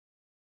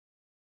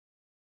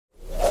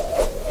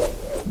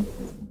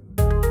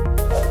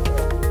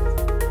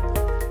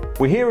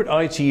We're here at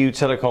ITU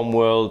Telecom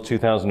World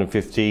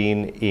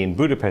 2015 in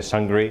Budapest,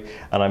 Hungary,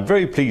 and I'm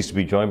very pleased to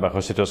be joined by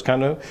José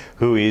Toscano,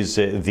 who is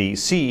the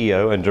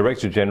CEO and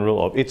Director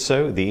General of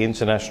ITSO, the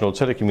International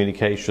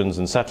Telecommunications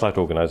and Satellite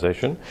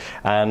Organization.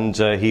 And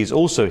he's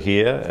also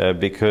here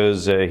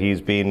because he's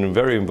been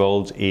very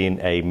involved in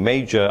a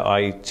major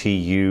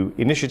ITU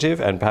initiative,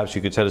 and perhaps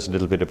you could tell us a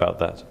little bit about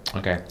that.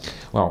 Okay.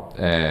 Well,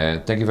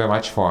 thank you very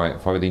much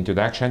for the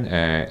introduction.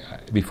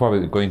 Before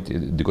we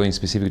going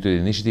specific to the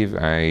initiative,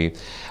 I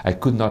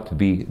could not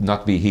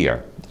be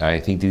here. I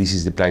think this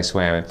is the place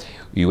where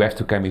you have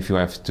to come if you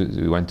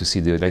want to see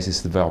the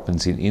latest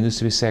developments in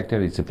industry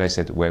sector. It's a place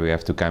where we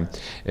have to come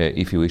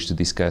if you wish to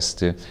discuss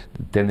the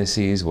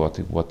tendencies,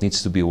 what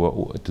needs to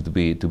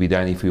be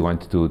done if we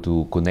want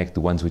to connect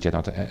the ones which are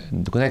not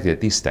connected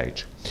at this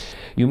stage.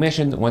 You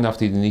mentioned one of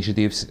the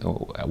initiatives,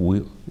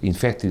 in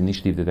fact the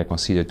initiative that I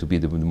consider to be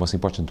the most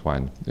important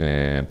one.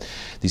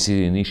 This is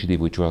an initiative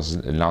which was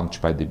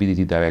launched by the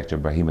BDT Director,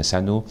 Brahim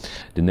Asanu.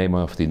 The name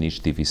of the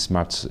initiative is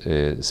Smart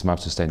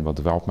Sustainable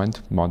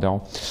Development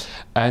Model,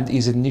 and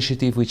is an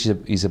initiative which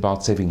is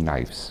about saving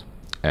lives.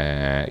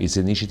 It's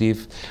an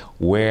initiative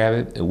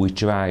where we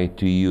try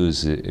to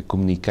use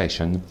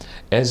communication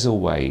as a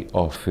way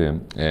of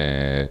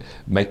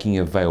making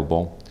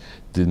available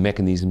the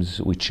mechanisms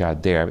which are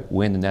there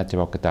when a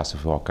natural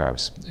catastrophe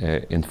occurs.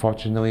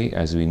 Unfortunately,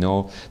 as we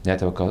know,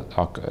 natural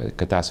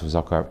catastrophes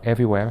occur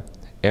everywhere,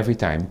 every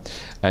time,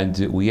 and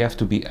we have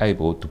to be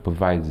able to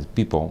provide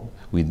people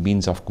with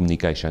means of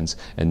communications,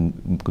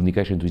 and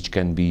communications which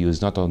can be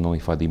used not only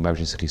for the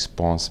emergency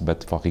response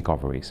but for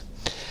recoveries.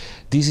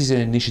 This is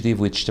an initiative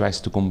which tries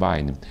to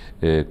combine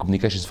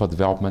communications for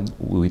development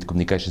with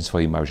communications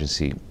for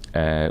emergency.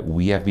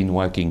 We have been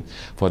working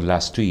for the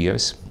last 2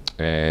 years.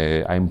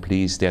 I'm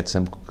pleased that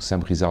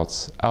some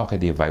results are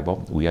already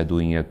available. We are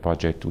doing a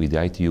project with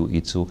ITU,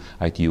 ITSO,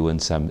 ITU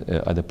and some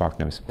other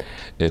partners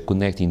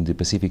connecting the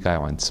Pacific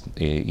Islands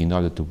in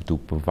order to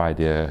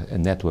provide a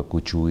network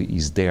which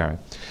is there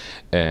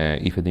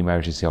if an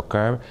emergency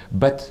occurs,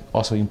 but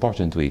also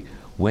importantly,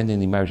 when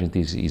an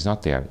emergency is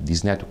not there,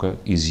 this network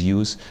is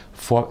used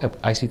for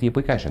ICT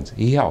applications,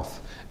 e-health,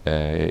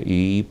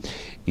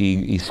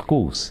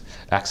 schools,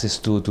 access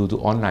to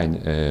online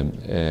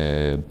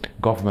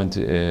government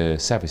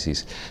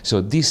services. So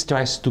this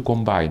tries to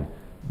combine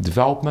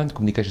development,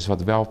 communications for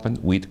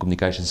development, with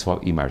communications for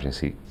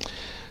emergency.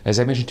 As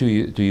I mentioned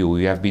to you,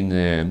 we have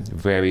been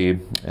very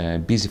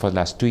busy for the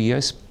last 2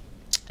 years.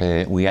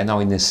 We are now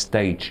in a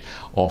stage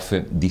of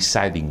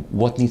deciding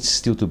what needs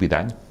still to be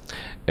done.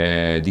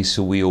 This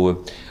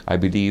will, I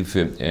believe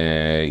that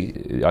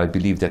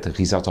the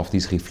result of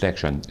this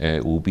reflection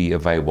will be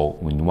available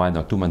in 1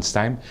 or 2 months'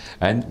 time,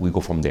 and we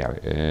go from there.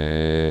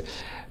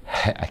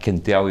 I can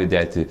tell you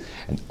that,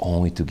 and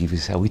only to give you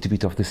a little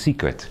bit of the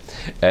secret,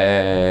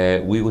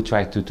 we will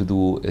try to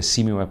do a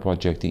similar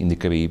project in the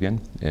Caribbean,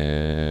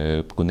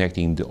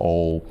 connecting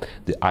all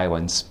the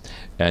islands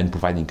and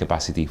providing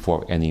capacity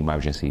for any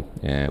emergency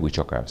which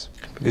occurs.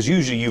 Because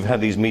usually you've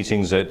had these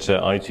meetings at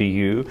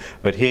ITU,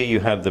 but here you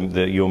have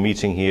your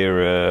meeting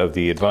here of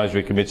the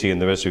advisory committee and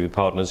the rest of your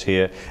partners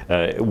here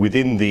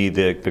within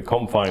the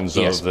confines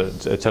of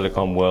the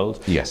telecom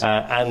world. Yes.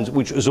 And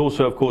which has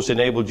also, of course,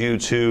 enabled you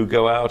to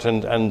go out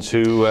and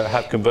to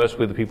have converse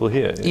with the people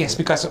here. Yes,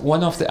 because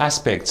one of the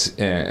aspects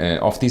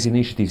of these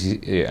initiatives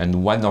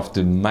and one of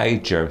the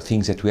major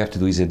things that we have to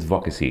do is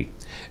advocacy.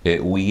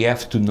 We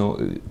have to know,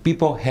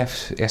 people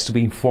has to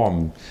be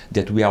informed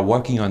that we are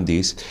working on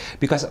this,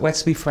 because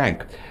let's be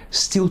frank,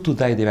 still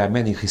today there are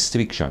many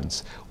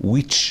restrictions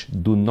which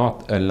do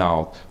not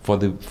allow for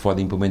the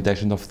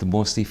implementation of the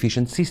most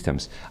efficient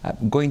systems.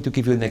 I'm going to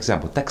give you an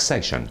example: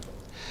 taxation.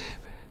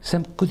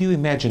 Could you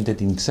imagine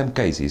that in some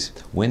cases,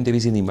 when there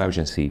is an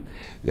emergency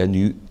and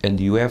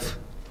you have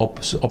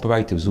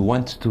operators who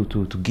want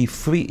to give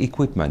free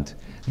equipment,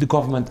 the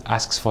government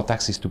asks for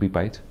taxes to be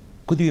paid?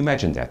 Could you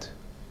imagine that?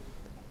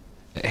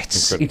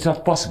 It's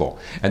not possible,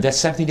 and that's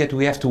something that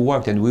we have to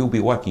work and we'll be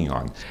working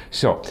on.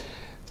 So,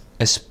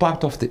 as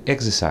part of the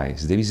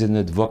exercise, there is an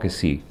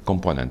advocacy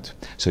component.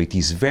 So it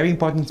is very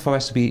important for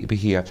us to be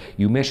here.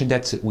 You mentioned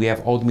that we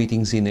have old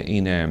meetings in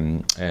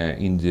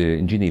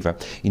Geneva.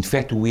 In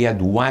fact, we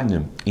had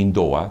one in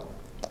Doha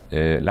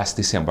last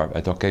December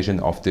at the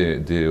occasion of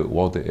the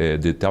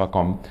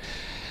telecom.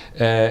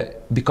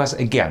 Because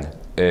again,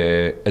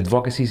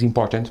 advocacy is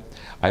important.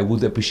 I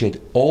would appreciate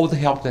all the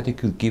help that you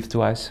could give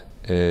to us.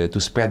 To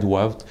spread the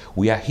word.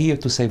 We are here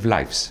to save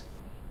lives.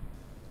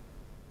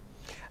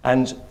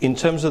 And in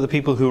terms of the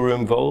people who are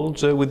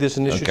involved with this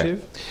initiative?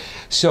 Okay.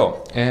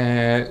 So,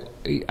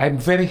 I'm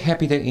very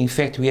happy that in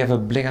fact we have a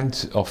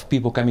blend of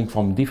people coming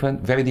from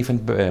very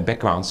different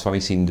backgrounds. For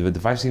instance, in the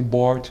advisory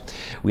board,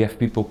 we have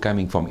people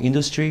coming from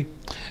industry,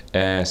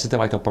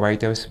 satellite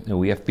operators,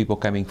 we have people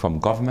coming from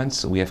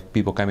governments, we have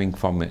people coming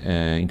from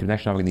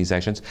international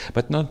organizations,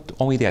 but not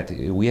only that,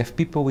 we have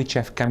people which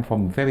have come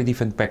from very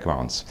different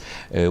backgrounds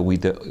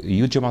with a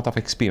huge amount of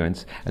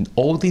experience, and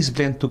all these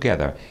blend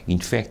together, in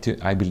fact,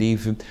 I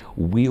believe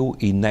will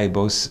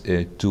enable us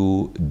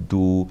to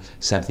do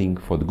something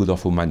for the good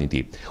of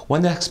humanity.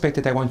 One aspect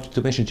that I wanted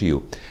to mention to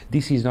you,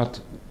 this is not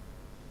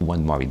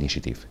one more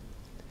initiative.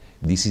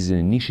 This is an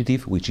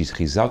initiative which is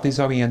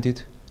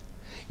result-oriented.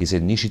 It's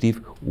an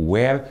initiative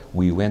where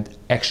we want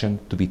action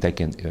to be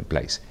taken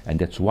place. And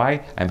that's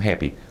why I'm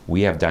happy.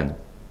 We have done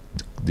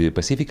the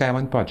Pacific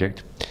Island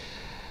project.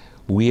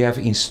 We have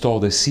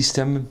installed a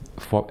system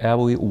for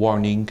early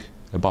warning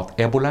about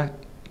Ebola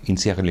in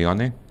Sierra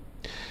Leone.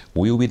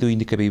 We will be doing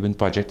the Caribbean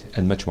project,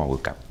 and much more will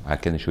come. I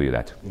can assure you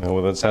that.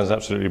 Well, that sounds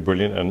absolutely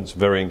brilliant, and it's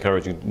very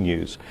encouraging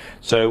news.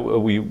 So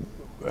we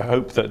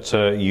hope that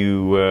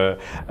you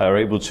are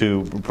able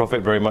to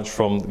profit very much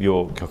from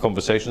your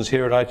conversations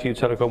here at ITU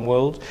Telecom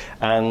World,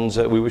 and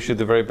we wish you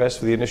the very best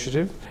for the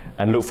initiative,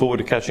 and look forward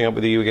to catching up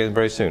with you again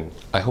very soon.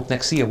 I hope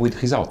next year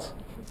with results.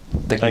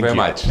 Thank you very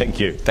much. Thank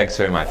you. Thanks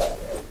very much.